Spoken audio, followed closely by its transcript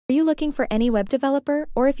Are you looking for any web developer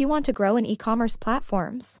or if you want to grow in e-commerce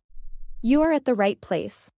platforms? You are at the right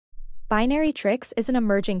place. Binary Tricks is an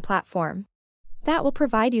emerging platform that will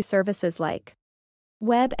provide you services like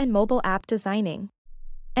web and mobile app designing,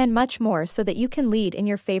 and much more so that you can lead in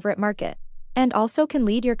your favorite market and also can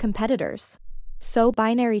lead your competitors. So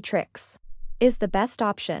Binary Tricks is the best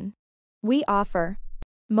option. We offer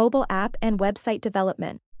mobile app and website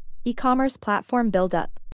development, e-commerce platform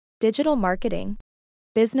build-up, digital marketing,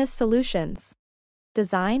 business solutions,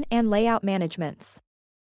 design and layout managements.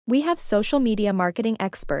 We have social media marketing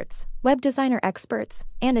experts, web designer experts,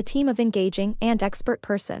 and a team of engaging and expert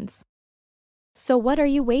persons. So what are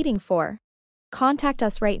you waiting for? Contact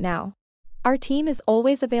us right now. Our team is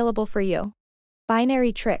always available for you.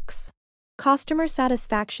 Binary Tricks. Customer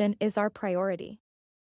satisfaction is our priority.